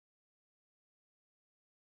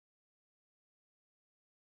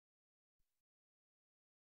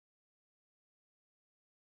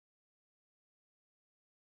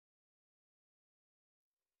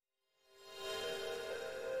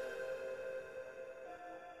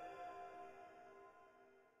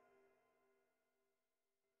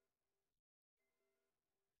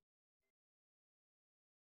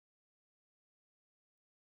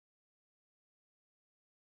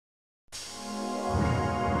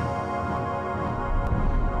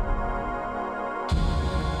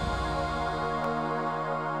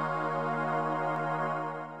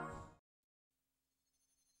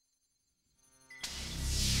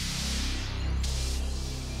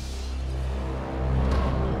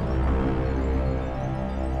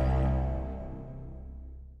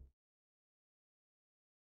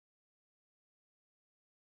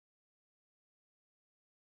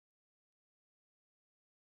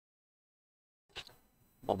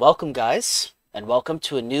Well, welcome guys, and welcome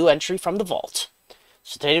to a new entry from the vault.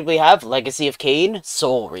 So today we have Legacy of Kain,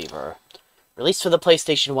 Soul Reaver. Released for the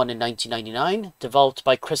PlayStation 1 in 1999, developed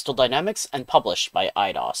by Crystal Dynamics, and published by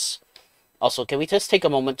Eidos. Also, can we just take a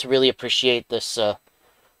moment to really appreciate this,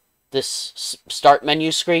 start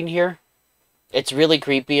menu screen here? It's really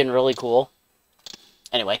creepy and really cool.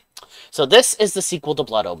 Anyway, so this is the sequel to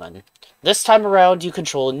Blood Omen. This time around, you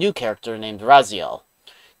control a new character named Raziel.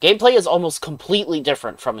 Gameplay is almost completely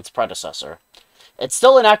different from its predecessor. It's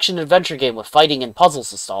still an action-adventure game with fighting and puzzles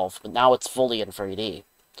to solve, but now it's fully in 3D.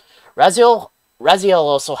 Raziel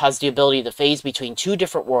also has the ability to phase between two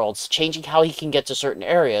different worlds, changing how he can get to certain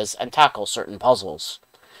areas and tackle certain puzzles.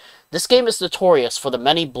 This game is notorious for the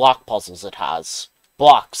many block puzzles it has.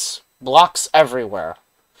 Blocks. Blocks everywhere.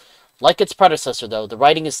 Like its predecessor, though, the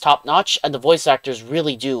writing is top-notch, and the voice actors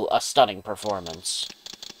really do a stunning performance.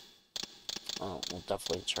 Oh, we'll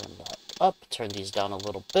definitely turn that up, turn these down a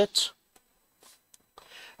little bit.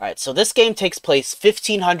 Alright, so this game takes place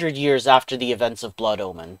 1500 years after the events of Blood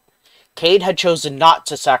Omen. Kain had chosen not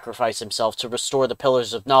to sacrifice himself to restore the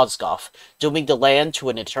Pillars of Nosgoth, dooming the land to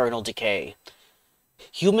an eternal decay.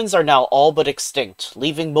 Humans are now all but extinct,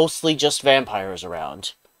 leaving mostly just vampires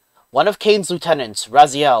around. One of Kain's lieutenants,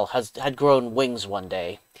 Raziel, had grown wings one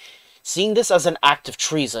day. Seeing this as an act of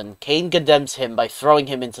treason, Kain condemns him by throwing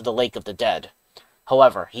him into the Lake of the Dead.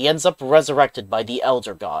 However, he ends up resurrected by the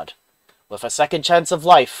Elder God. With a second chance of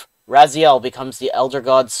life, Raziel becomes the Elder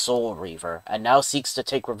God's Soul Reaver, and now seeks to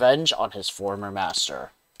take revenge on his former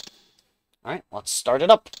master. Alright, let's start it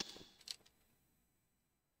up.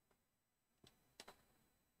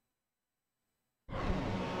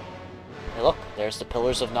 Hey look, there's the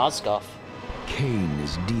Pillars of Nosgoth. Kain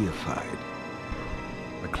is deified.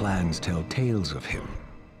 The clans tell tales of him.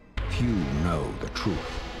 Few know the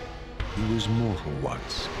truth. He was mortal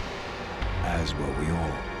once, as were we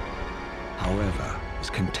all. However,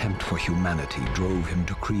 his contempt for humanity drove him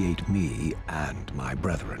to create me and my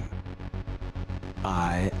brethren.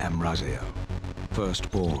 I am Raziel,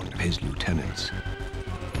 firstborn of his lieutenants.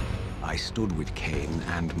 I stood with Kain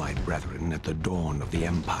and my brethren at the dawn of the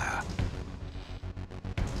Empire.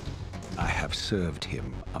 I have served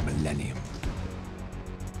him a millennium.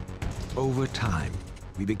 Over time,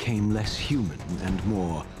 we became less human and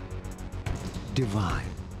more divine.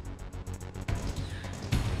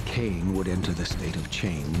 Kain would enter the state of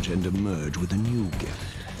change and emerge with a new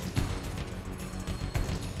gift.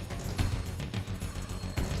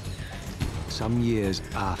 Some years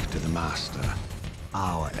after the Master,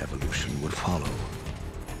 our evolution would follow.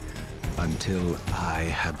 Until I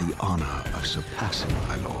had the honor of surpassing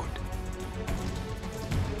my lord.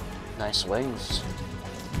 Nice wings.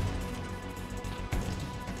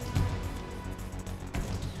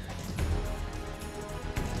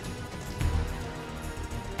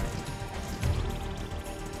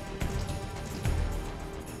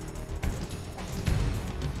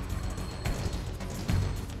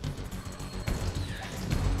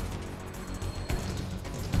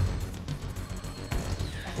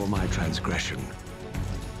 For my transgression,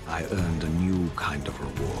 I earned a new kind of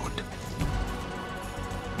reward.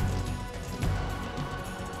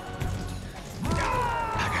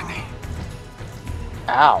 Agony.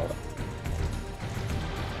 Ow.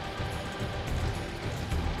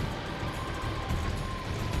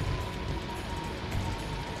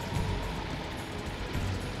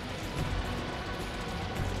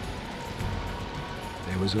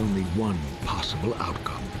 There was only one possible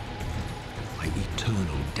outcome. My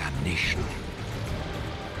eternal damnation.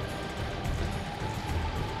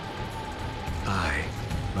 I,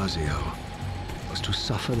 Raziel, was to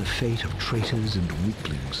suffer the fate of traitors and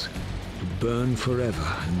weaklings, to burn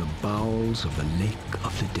forever in the bowels of the Lake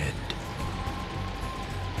of the Dead.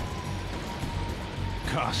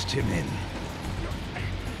 Cast him in.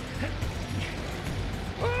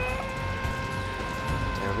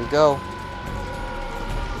 There we go.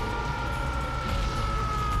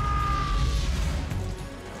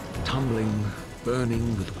 Tumbling,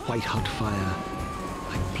 burning with white-hot fire,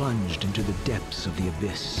 I plunged into the depths of the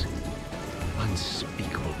abyss.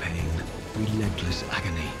 Unspeakable pain, relentless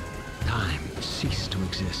agony. Time ceased to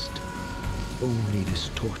exist. Only this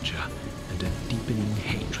torture and a deepening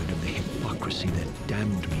hatred of the hypocrisy that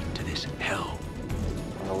damned me to this hell.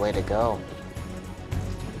 What a way to go.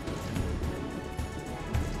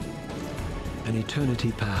 An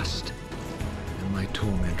eternity passed, and my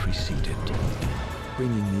torment receded,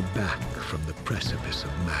 bringing me back from the precipice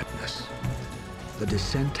of madness. The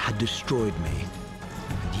descent had destroyed me,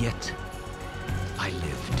 and yet I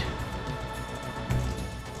lived.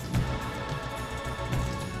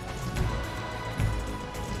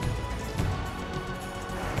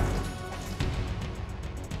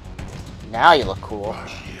 Now you look cool.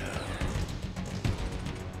 Raziel,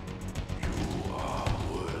 you are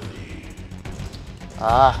worthy.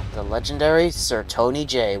 Ah, the legendary Sir Tony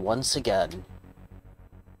J once again.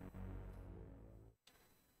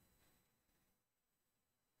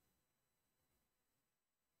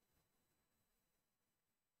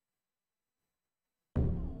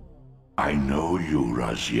 I know you,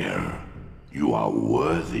 Raziel. You are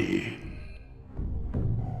worthy.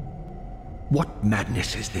 What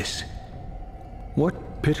madness is this?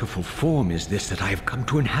 What pitiful form is this that I have come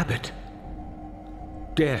to inhabit?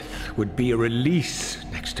 Death would be a release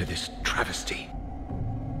next to this travesty.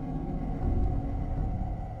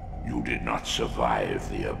 You did not survive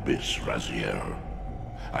the abyss, Raziel.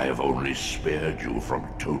 I have only spared you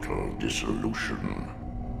from total dissolution.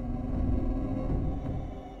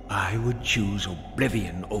 I would choose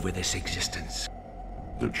oblivion over this existence.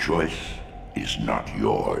 The choice is not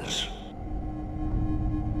yours.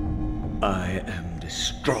 I am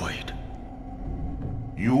destroyed.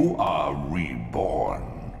 You are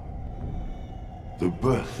reborn. The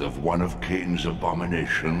birth of one of Kain's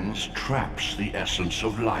abominations traps the essence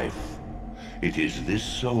of life. It is this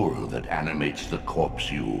soul that animates the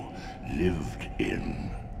corpse you lived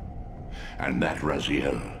in. And that,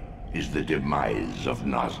 Raziel, is the demise of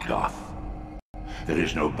Nosgoth. There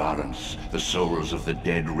is no balance. The souls of the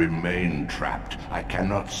dead remain trapped. I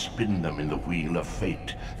cannot spin them in the wheel of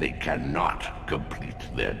fate. They cannot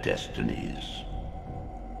complete their destinies.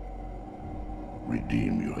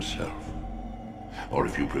 Redeem yourself. Or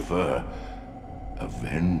if you prefer,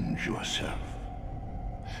 avenge yourself.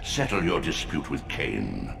 Settle your dispute with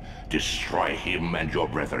Kain. Destroy him and your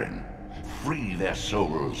brethren. Free their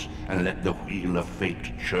souls and let the wheel of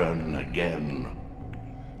fate churn again.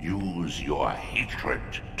 Use your hatred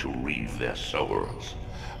to reave their souls.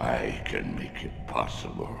 I can make it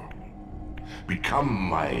possible. Become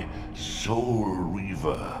my Soul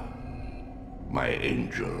Reaver, my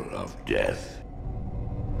angel of death.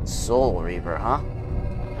 Soul Reaver, huh?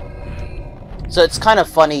 So it's kind of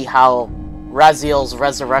funny how Raziel's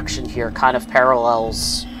resurrection here kind of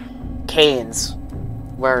parallels Kain's,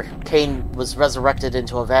 where Kain was resurrected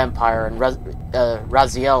into a vampire and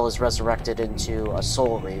Raziel is resurrected into a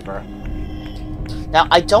Soul Reaver. Now,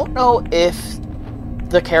 I don't know if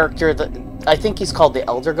the character that I think he's called the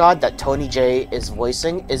Elder God that Tony J is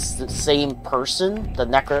voicing is the same person, the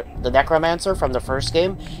Necromancer from the first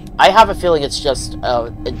game. I have a feeling it's just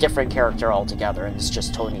a different character altogether, and it's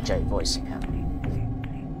just Tony J voicing him.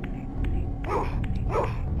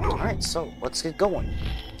 Alright, so let's get going.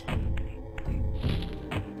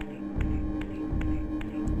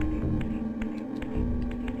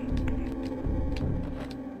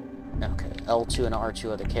 Okay, L2 and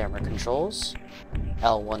R2 are the camera controls.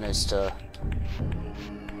 L1 is to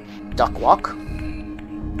duck walk.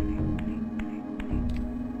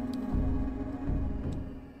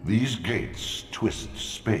 These gates twist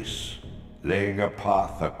space, laying a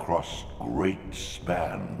path across great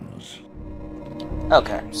spans.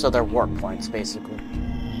 Okay, so they're warp points, basically.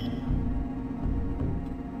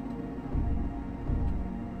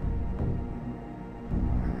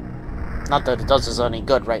 Not that it does us any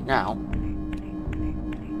good right now.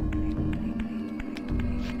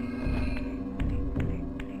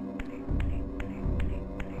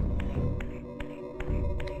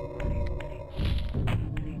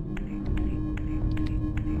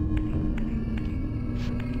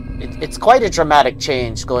 It's quite a dramatic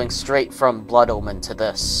change going straight from Blood Omen to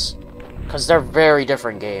this, because they're very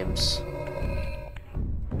different games.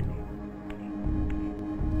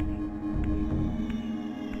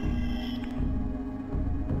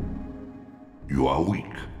 You are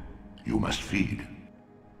weak. You must feed.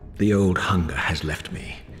 The old hunger has left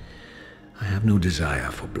me. I have no desire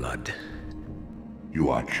for blood. You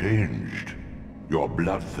are changed. Your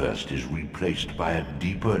bloodthirst is replaced by a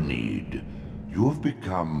deeper need. You have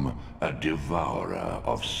become a devourer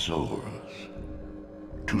of souls.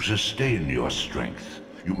 To sustain your strength,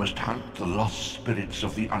 you must hunt the lost spirits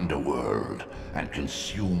of the underworld and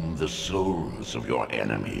consume the souls of your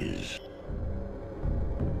enemies.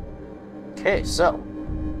 Okay, so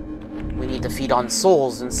we need to feed on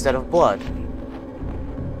souls instead of blood.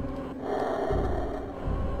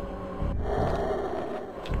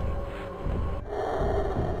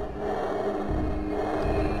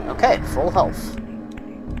 Okay, full health.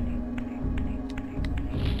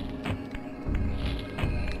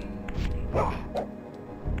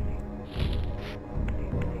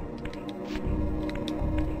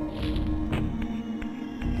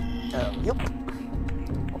 Yep.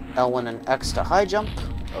 L1 and X to high jump.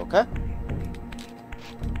 Okay.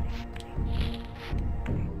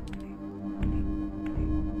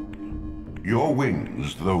 Your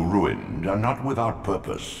wings, though ruined, are not without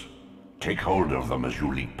purpose. Take hold of them as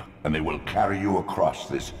you leap, and they will carry you across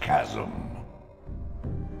this chasm.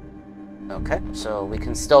 Okay, so we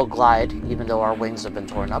can still glide, even though our wings have been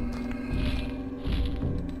torn up.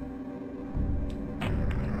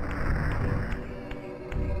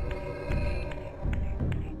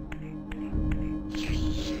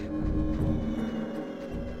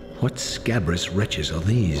 What scabrous wretches are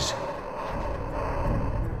these?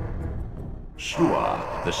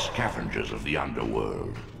 Sua, the scavengers of the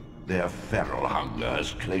underworld. Their feral hunger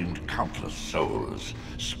has claimed countless souls,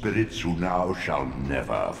 spirits who now shall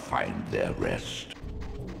never find their rest.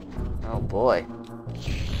 Oh boy.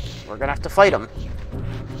 We're gonna have to fight them.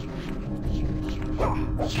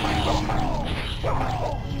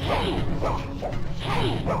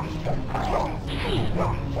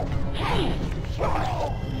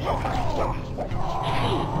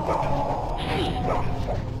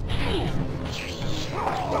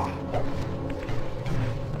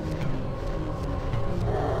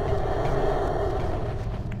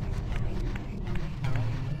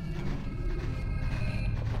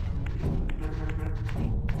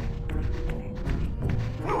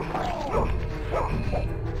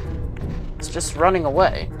 It's just running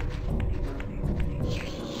away.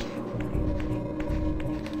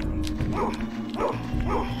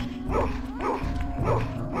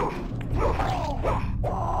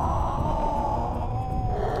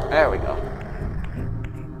 There we go.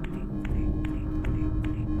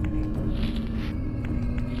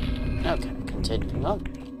 Okay, continuing on.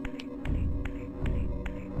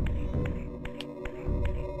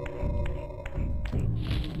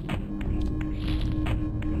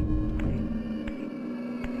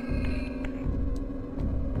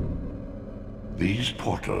 These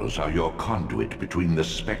portals are your conduit between the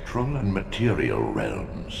spectral and material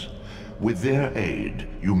realms. With their aid,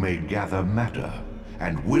 you may gather matter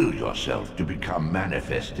and will yourself to become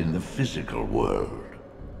manifest in the physical world.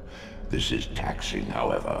 This is taxing,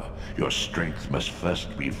 however. Your strength must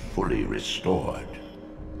first be fully restored.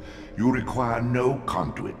 You require no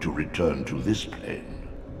conduit to return to this plane.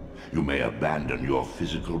 You may abandon your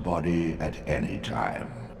physical body at any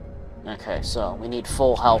time. Okay, so we need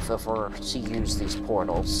full health if we're to use these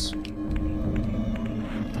portals.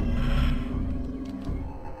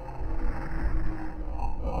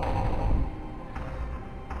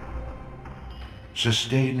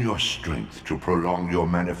 Sustain your strength to prolong your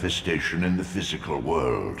manifestation in the physical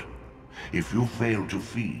world. If you fail to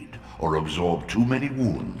feed or absorb too many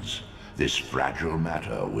wounds, this fragile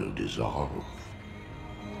matter will dissolve.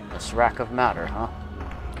 This rack of matter, huh?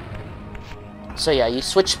 So yeah, you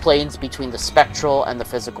switch planes between the spectral and the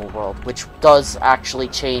physical world, which does actually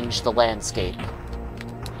change the landscape.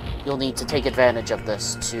 You'll need to take advantage of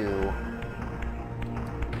this to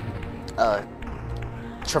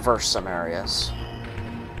traverse some areas.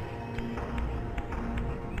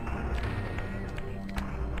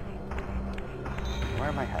 Where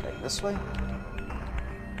am I heading? This way?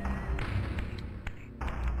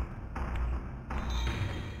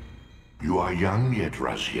 You are young yet,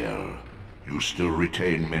 Raziel. You still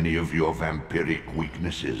retain many of your vampiric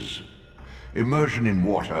weaknesses. Immersion in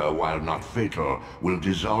water, while not fatal, will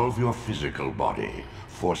dissolve your physical body,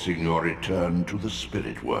 forcing your return to the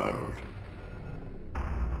spirit world.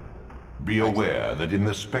 Be aware that in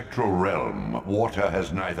the spectral realm, water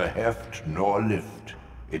has neither heft nor lift.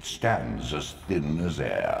 It stands as thin as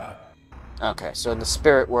air. Okay, so in the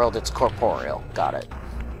spirit world, it's corporeal. Got it.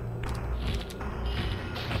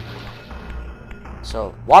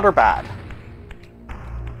 So, water bad.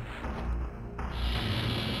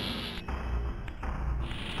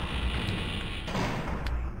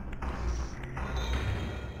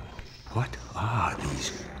 What are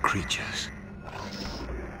these creatures?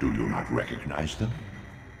 Do you not recognize them?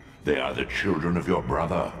 They are the children of your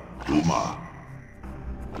brother, Duma.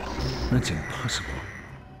 That's impossible.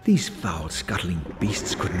 These foul, scuttling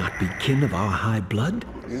beasts could not be kin of our high blood?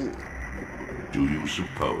 Do you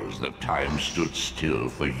suppose that time stood still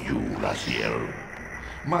for you, Raziel?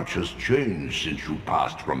 Much has changed since you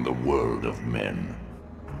passed from the world of men.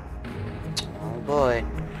 Oh boy.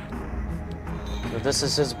 So this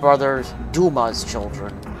is his brother Duma's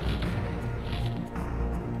children.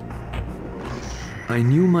 I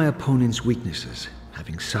knew my opponent's weaknesses,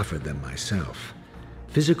 having suffered them myself.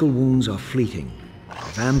 Physical wounds are fleeting. A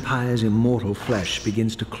vampire's immortal flesh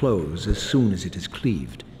begins to close as soon as it is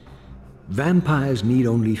cleaved. Vampires need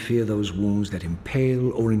only fear those wounds that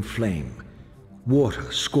impale or inflame.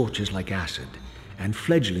 Water scorches like acid, and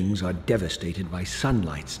fledglings are devastated by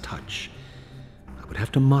sunlight's touch. would have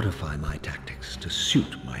to modify my tactics to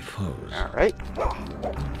suit my foes. Alright.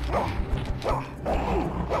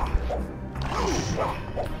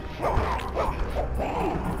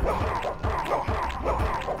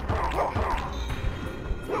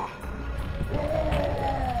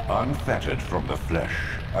 Unfettered from the flesh,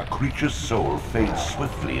 a creature's soul fades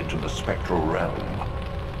swiftly into the spectral realm.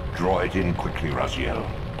 Draw it in quickly, Raziel,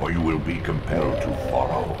 or you will be compelled to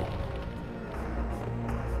follow.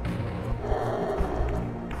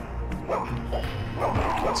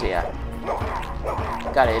 So yeah.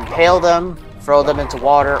 Gotta impale them, throw them into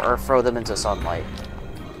water, or throw them into sunlight.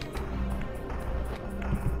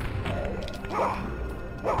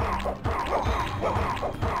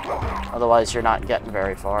 Otherwise, you're not getting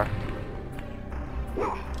very far.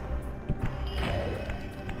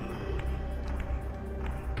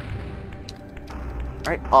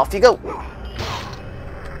 Alright, off you go!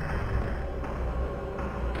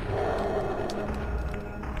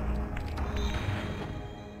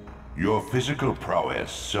 Your physical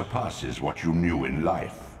prowess surpasses what you knew in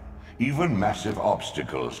life. Even massive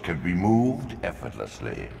obstacles can be moved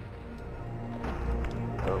effortlessly.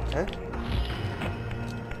 Okay.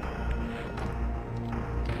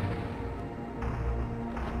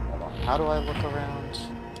 Hold on, how do I look around?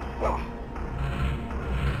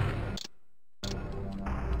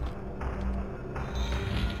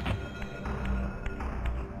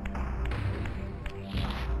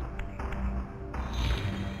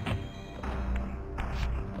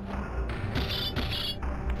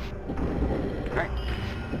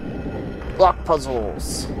 Block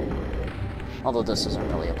puzzles. Although this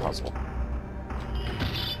isn't really a puzzle.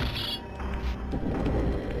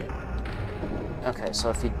 Okay, so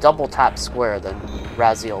if you double tap square, then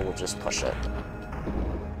Raziel will just push it.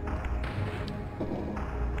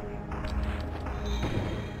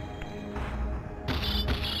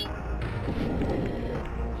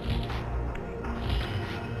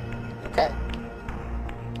 Okay.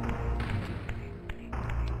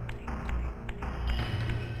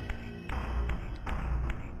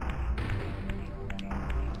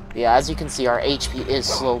 Yeah, as you can see, our HP is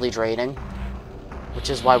slowly draining,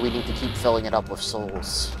 which is why we need to keep filling it up with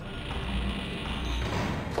souls.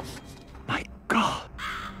 My God!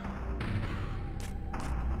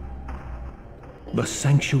 The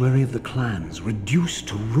sanctuary of the clans reduced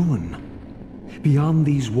to ruin. Beyond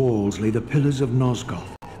these walls lay the pillars of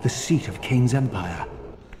Nosgoth, the seat of Kain's empire.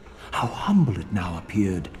 How humble it now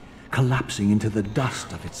appeared, collapsing into the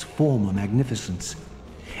dust of its former magnificence.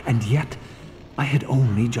 And yet, I had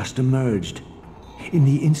only just emerged. In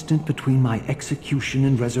the instant between my execution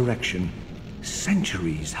and resurrection,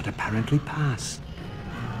 centuries had apparently passed.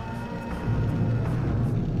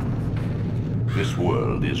 This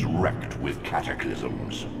world is wrecked with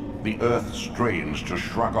cataclysms. The earth strains to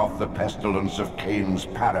shrug off the pestilence of Kain's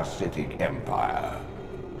parasitic empire.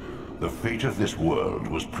 The fate of this world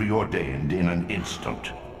was preordained in an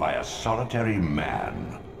instant by a solitary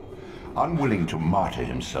man. Unwilling to martyr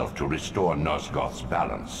himself to restore Nosgoth's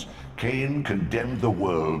balance, Kain condemned the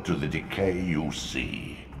world to the decay you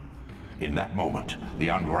see. In that moment, the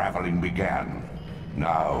unraveling began.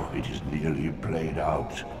 Now it is nearly played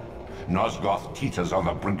out. Nosgoth teeters on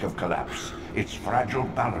the brink of collapse. Its fragile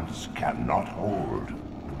balance cannot hold.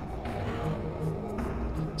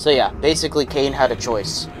 So yeah, basically Kain had a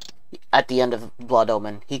choice at the end of Blood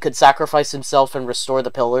Omen. He could sacrifice himself and restore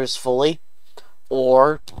the pillars fully,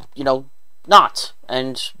 or, you know, not.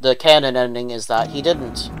 And the canon ending is that he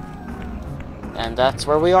didn't. And that's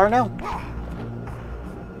where we are now.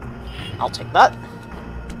 I'll take that.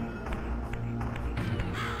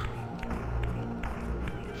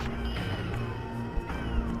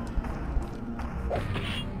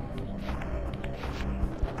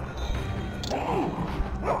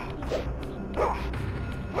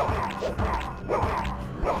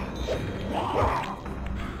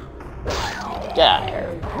 Get out of here.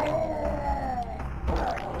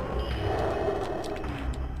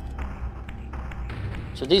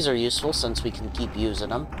 So these are useful since we can keep using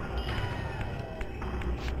them.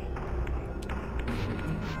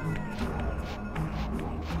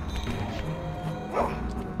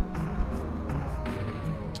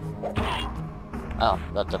 Oh,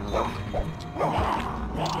 that didn't work.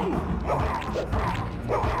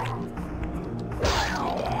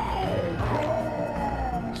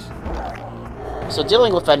 So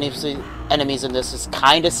dealing with enemies in this is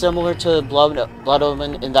kind of similar to Blood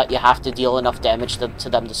Omen in that you have to deal enough damage to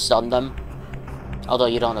them to stun them. Although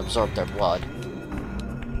you don't absorb their blood.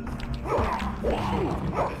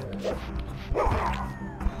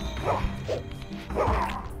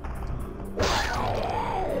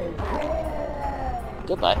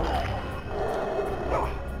 Goodbye.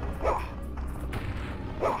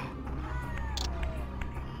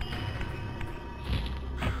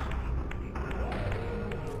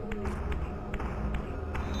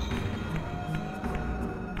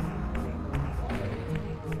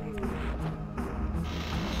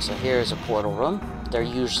 So here's a portal room. They're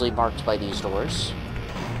usually marked by these doors.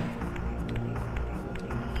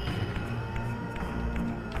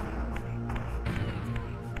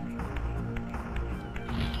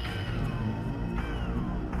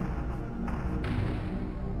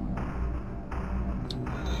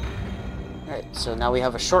 Alright, so now we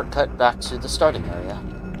have a shortcut back to the starting area.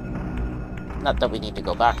 Not that we need to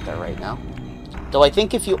go back there right now. Though I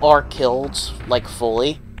think if you are killed, like,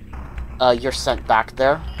 fully, you're sent back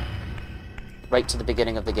there. Right to the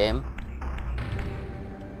beginning of the game.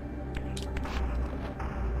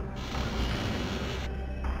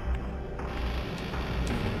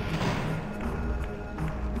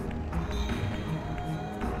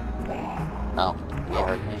 Oh, he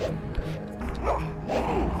heard me.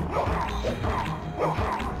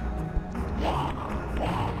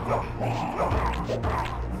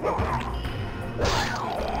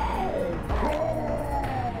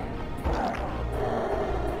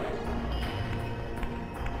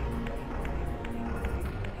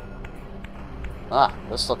 Ah,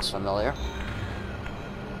 this looks familiar.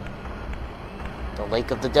 The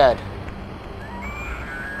Lake of the Dead.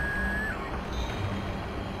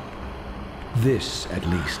 This, at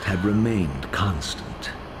least, had remained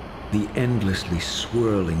constant. The endlessly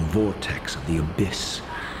swirling vortex of the abyss,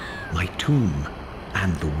 my tomb,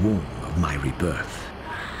 and the womb of my rebirth.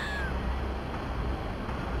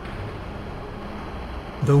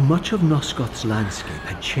 Though much of Nosgoth's landscape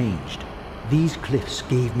had changed, these cliffs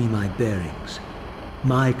gave me my bearings.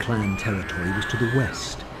 My clan territory was to the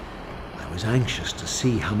west. I was anxious to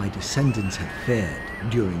see how my descendants had fared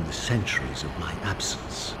during the centuries of my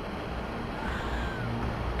absence.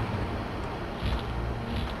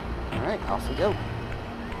 Alright, off we go.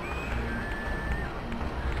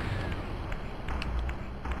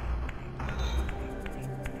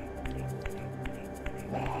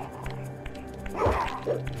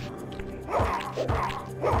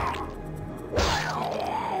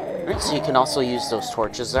 Alright, so you can also use those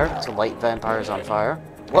torches there to light vampires on fire.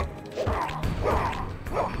 Whoop!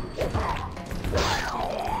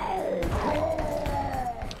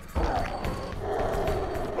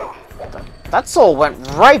 That soul went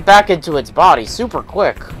right back into its body super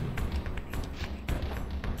quick.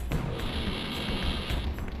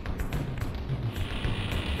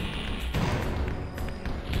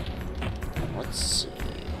 Let's see.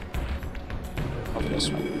 Over this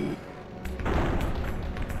way.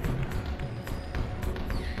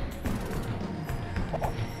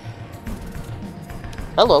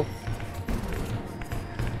 Hello.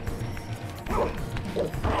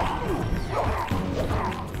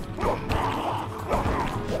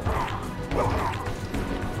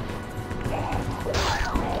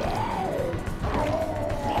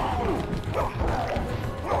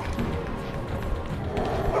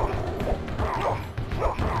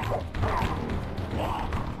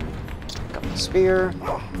 Got the spear.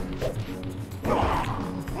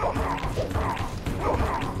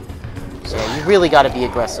 So yeah, you really gotta be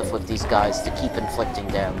aggressive with these guys to keep inflicting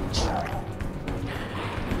damage.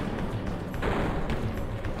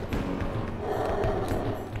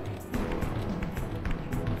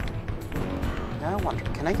 Now I wonder,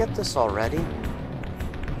 can I get this already?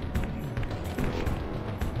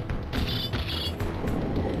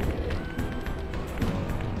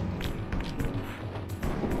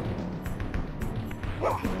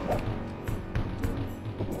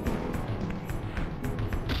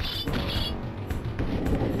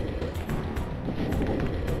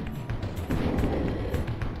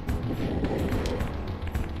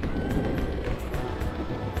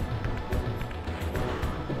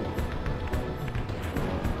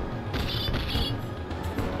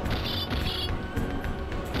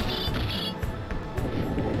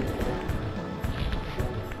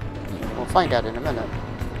 Find out in a minute.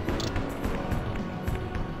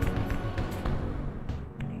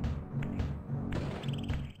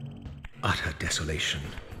 Utter desolation.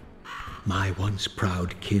 My once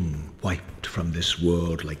proud kin wiped from this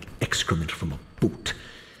world like excrement from a boot.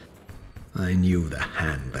 I knew the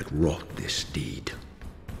hand that wrought this deed.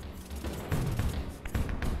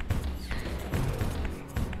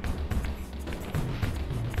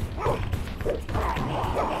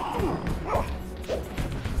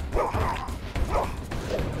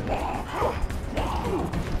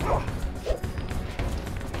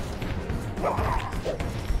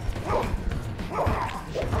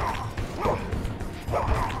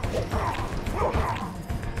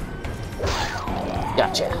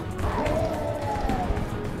 Gotcha.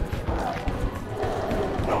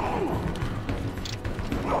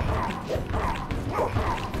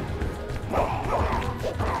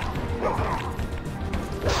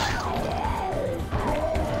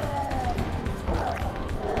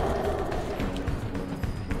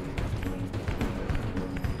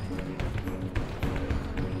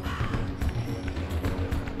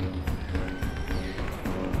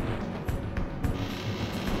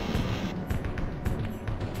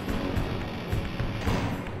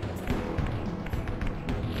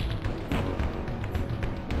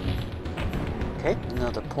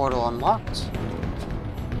 Another portal unlocked.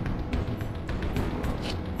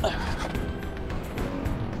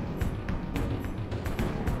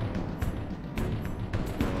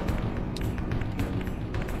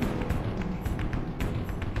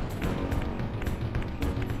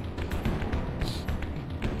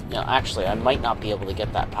 Actually, I might not be able to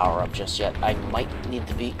get that power up just yet. I might need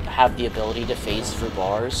to have the ability to phase through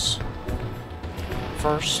bars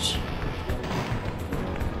first.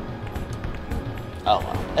 Oh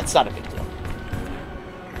well, it's not a big deal.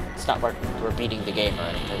 It's not like we're beating the game or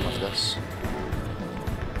anything with this.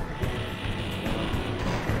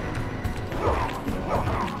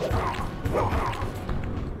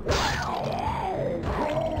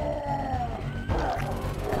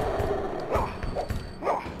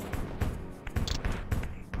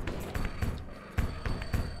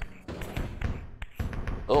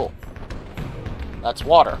 Oh, that's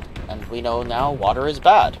water, and we know now water is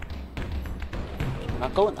bad. We're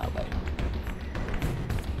not going that way.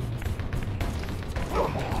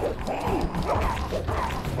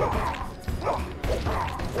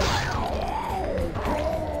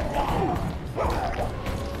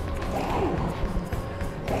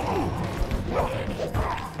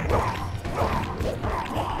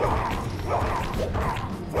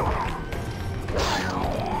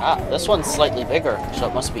 Ah, this one's slightly bigger, so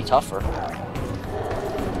it must be tougher.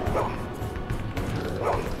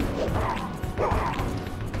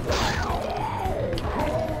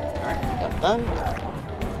 Alright, got them.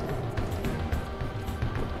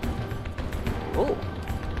 Ooh.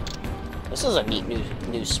 This is a neat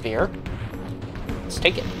new spear. Let's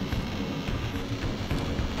take it.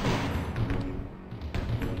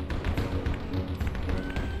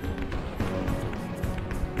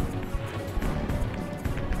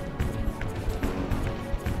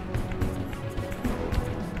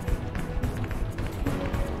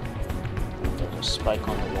 Spike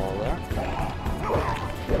on the wall there.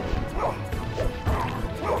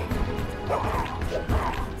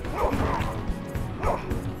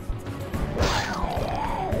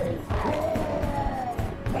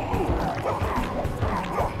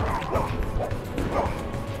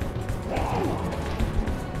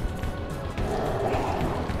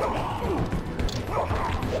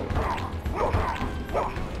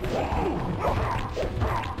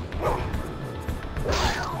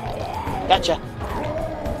 Gotcha.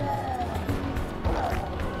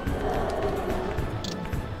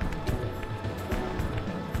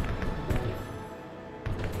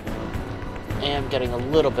 am getting a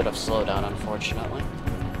little bit of slowdown, unfortunately.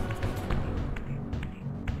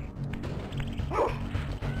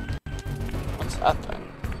 What's that thing?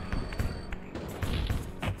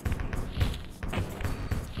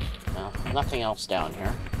 No, nothing else down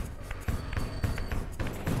here.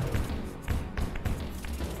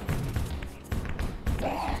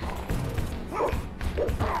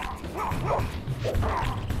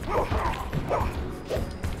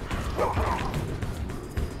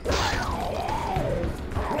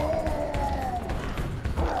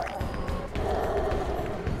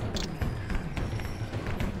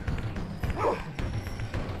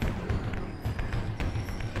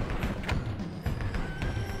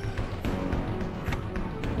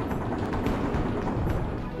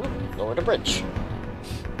 Lower the bridge.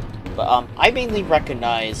 But I mainly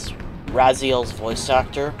recognize Raziel's voice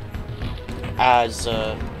actor as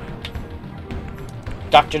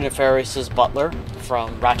Dr. Nefarious's butler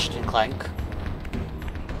from Ratchet and Clank.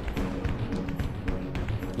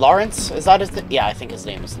 Lawrence? Is that his name? Yeah, I think his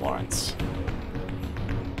name is Lawrence.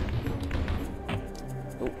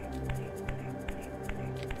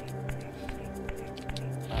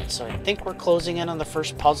 Alright, so I think we're closing in on the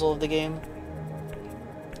first puzzle of the game.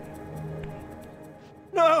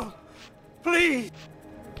 No! Please!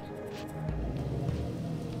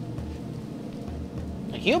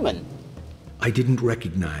 A human. I didn't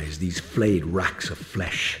recognize these flayed racks of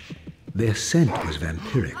flesh. Their scent was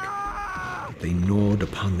vampiric. They gnawed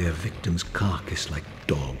upon their victim's carcass like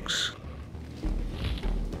dogs.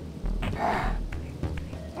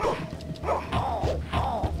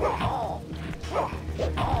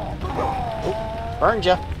 Burned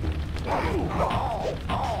ya.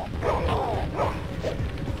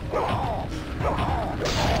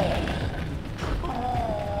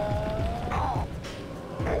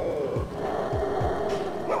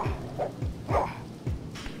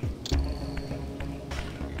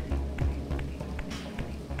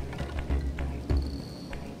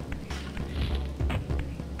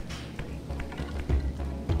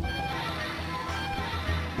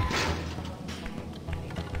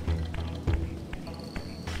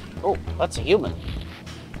 Oh, that's a human.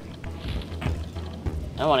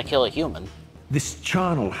 I want to kill a human. This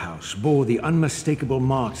charnel house bore the unmistakable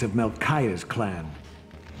marks of Melchiah's clan.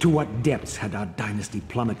 To what depths had our dynasty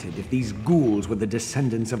plummeted if these ghouls were the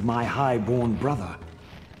descendants of my high-born brother?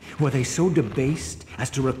 Were they so debased as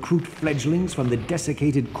to recruit fledglings from the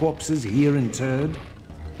desiccated corpses here interred?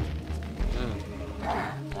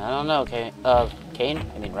 I don't know, Kain?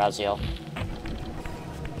 I mean, Raziel.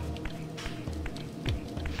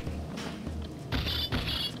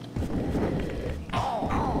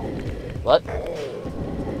 What?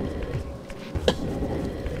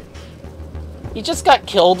 He just got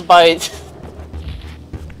killed by...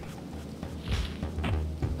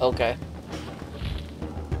 Okay.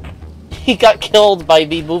 He got killed by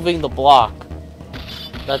me moving the block.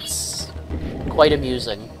 That's quite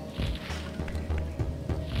amusing.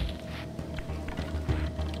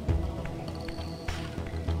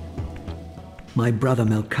 My brother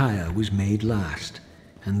Melchiah was made last,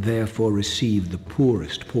 and therefore received the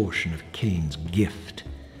poorest portion of Kain's gift.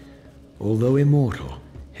 Although immortal,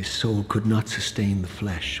 his soul could not sustain the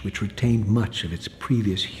flesh, which retained much of its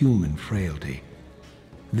previous human frailty.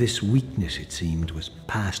 This weakness, it seemed, was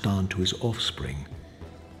passed on to his offspring.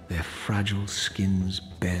 Their fragile skins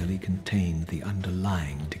barely contained the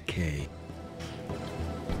underlying decay.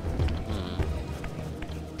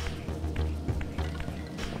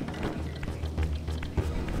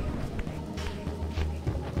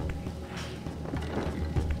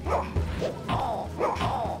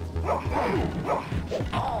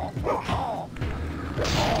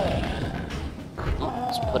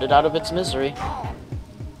 Let's put it out of its misery.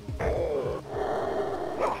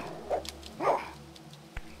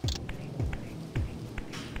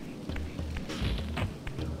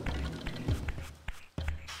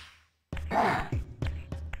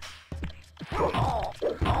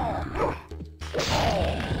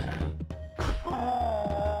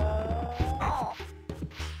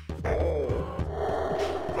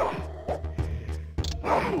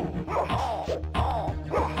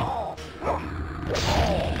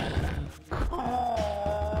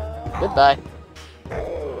 Goodbye.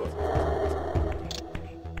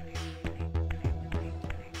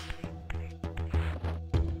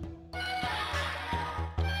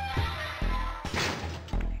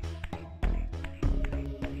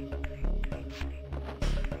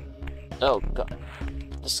 Oh, God.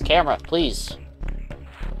 This camera, please.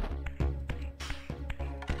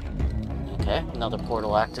 Okay, another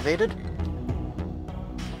portal activated.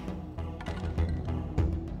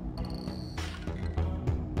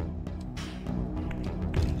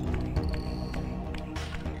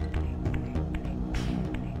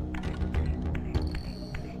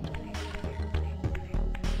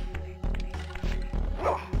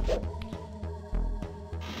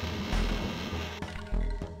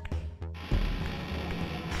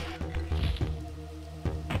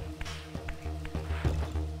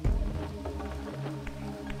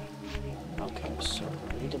 So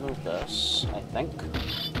I need to move this, I think.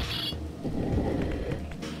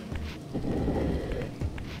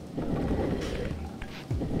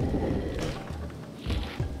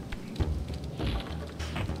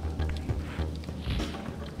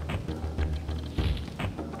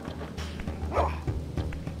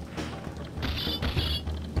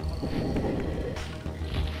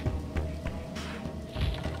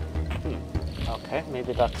 Okay,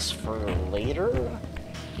 maybe that's for later?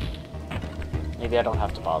 Maybe I don't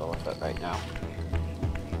have to bother with it right now.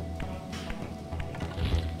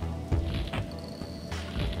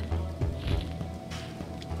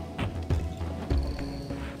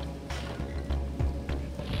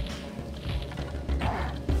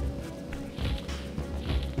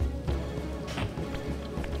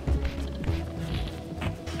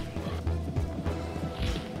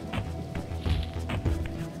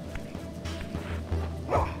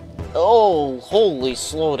 Oh, holy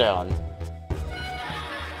slowdown.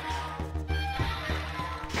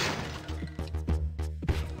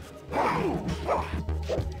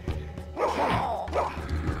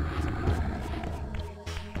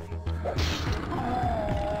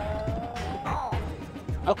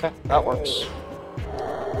 Okay, that works.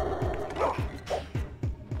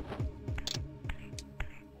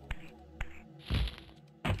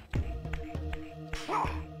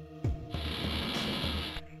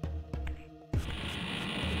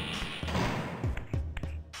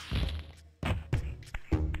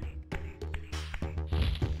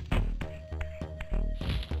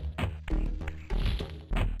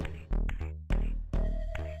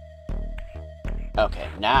 Okay,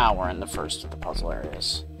 now we're in the first of the puzzle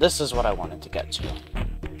areas. This is what I wanted to get to.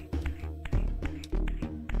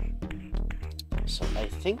 So I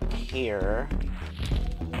think here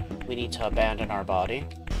we need to abandon our body.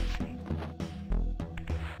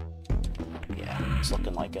 It's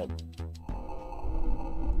looking like it.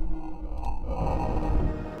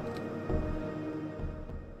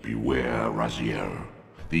 Beware, Raziel.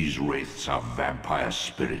 These wraiths are vampire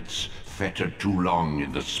spirits, fettered too long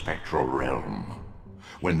in the spectral realm.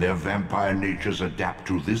 When their vampire natures adapt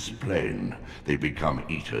to this plane, they become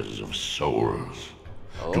eaters of souls.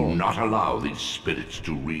 Oh. Do not allow these spirits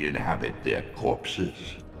to re-inhabit their corpses.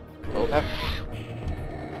 Okay.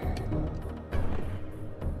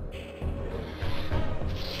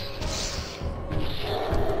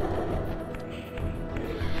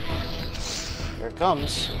 Here it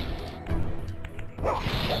comes.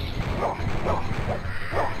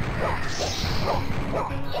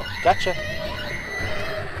 Gotcha.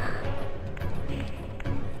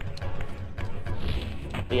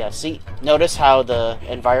 But yeah, see, notice how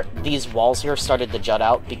these walls here started to jut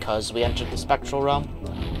out because we entered the spectral realm.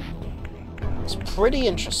 It's pretty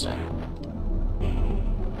interesting.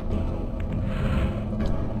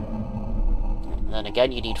 And then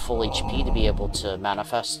again, you need full HP to be able to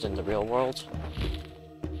manifest in the real world.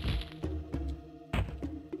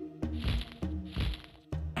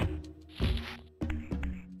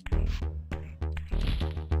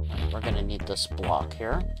 We're gonna need this block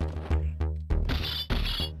here.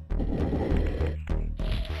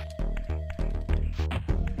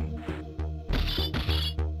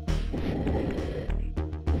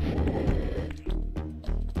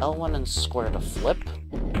 L1 and square to flip.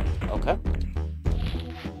 Okay.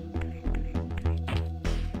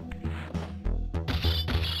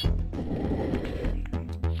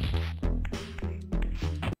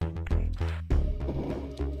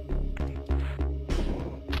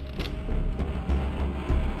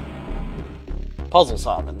 Puzzle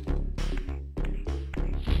solving.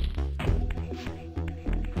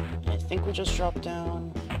 I think we just dropped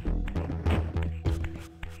down.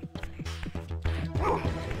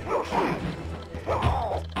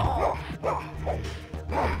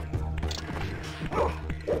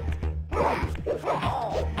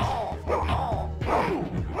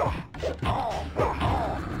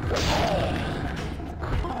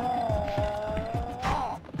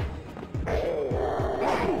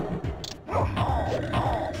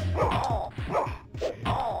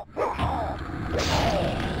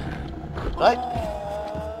 Right.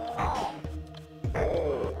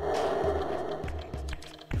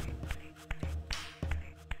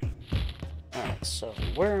 Alright, so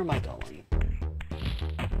where am I going?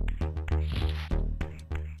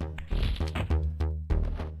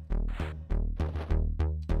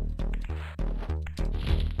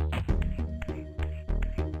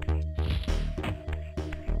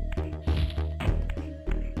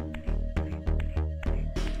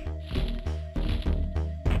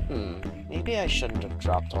 Maybe I shouldn't have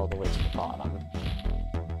dropped all the way to the bottom.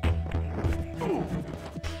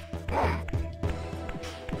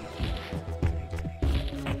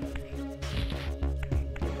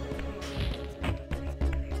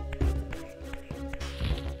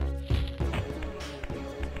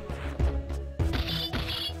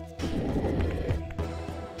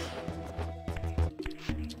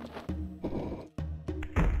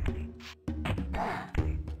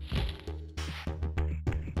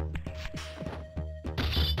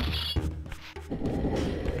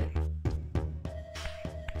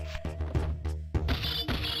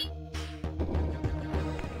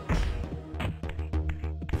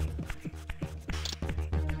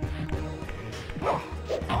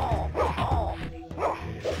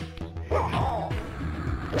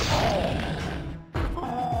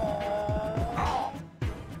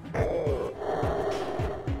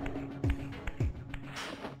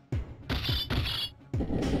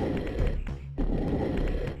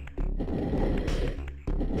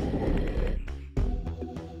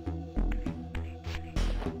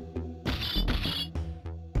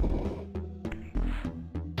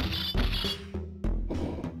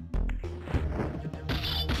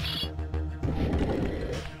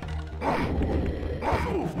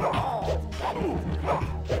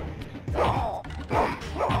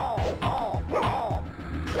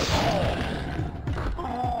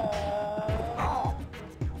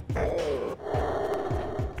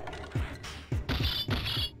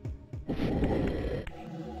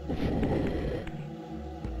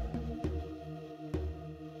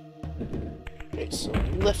 Okay, so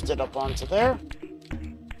lift it up onto there.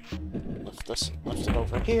 Lift it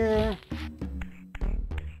over here.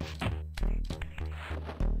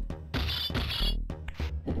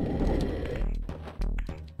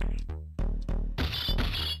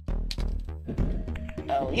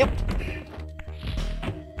 Oh, yep.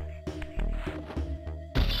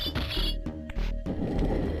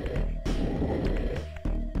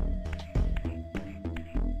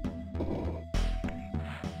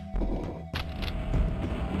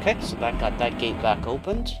 Okay, so that got that gate back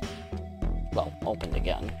opened. Well, opened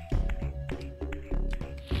again.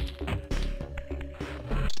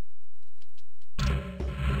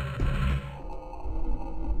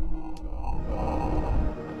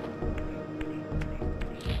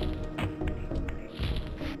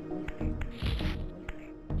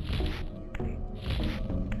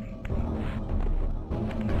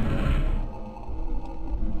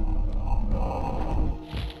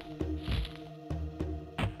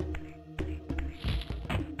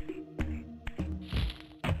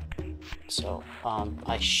 So,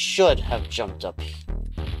 I should have jumped up.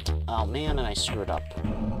 Oh man, and I screwed up.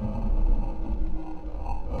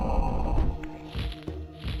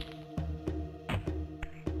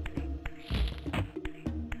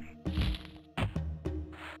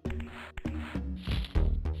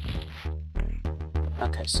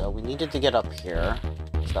 Okay, so we needed to get up here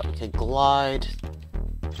so that we could glide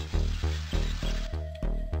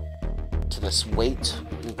to this weight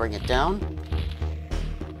and bring it down.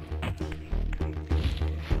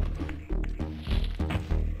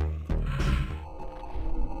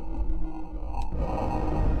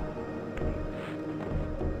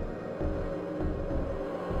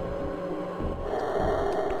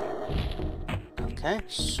 Okay,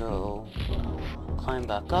 so climb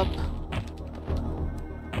back up.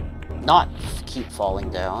 Not keep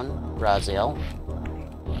falling down, Raziel.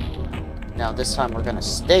 Now this time we're gonna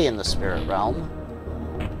stay in the spirit realm.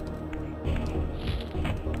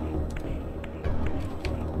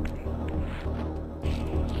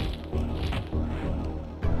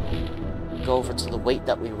 Go over to the weight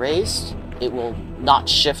that we raised. It will not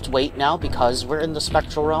shift weight now because we're in the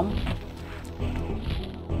spectral realm.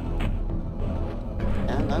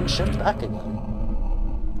 And then shift back again.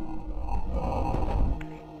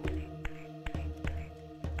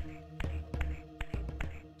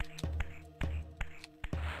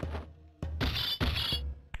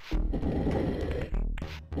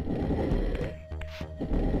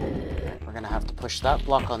 We're gonna have to push that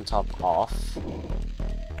block on top off.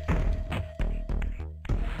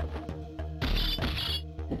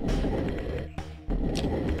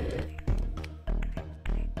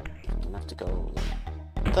 Gonna have to go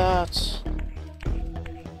that.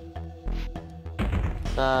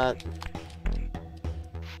 That.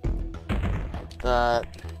 That.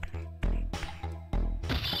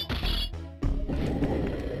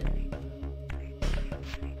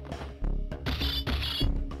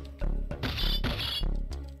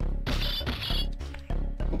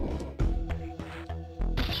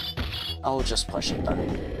 I'll just push it then.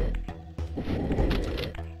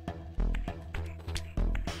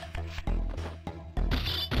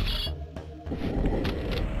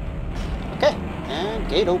 Okay, and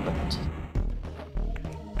gate opened.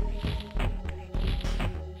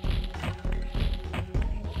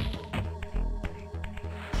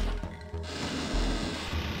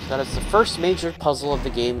 So that is the first major puzzle of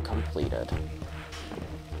the game completed.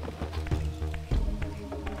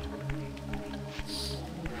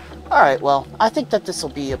 Alright, well, I think that this will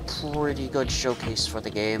be a pretty good showcase for the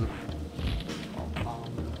game.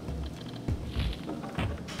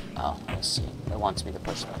 Oh, let's see. It wants me to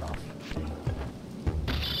push that off.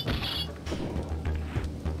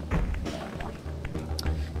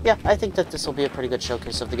 Yeah, I think that this will be a pretty good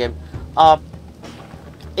showcase of the game.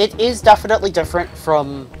 It is definitely different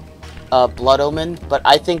from Blood Omen, but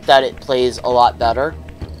I think that it plays a lot better,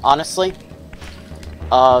 honestly.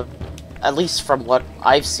 At least from what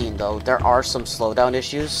I've seen, though, there are some slowdown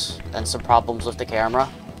issues and some problems with the camera.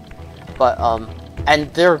 But,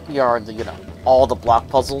 and there are, you know, all the block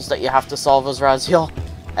puzzles that you have to solve as Raziel.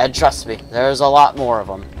 And trust me, there's a lot more of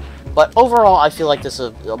them. But overall, I feel like this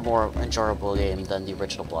is a more enjoyable game than the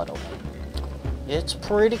original Blood Omen. It's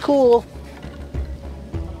pretty cool.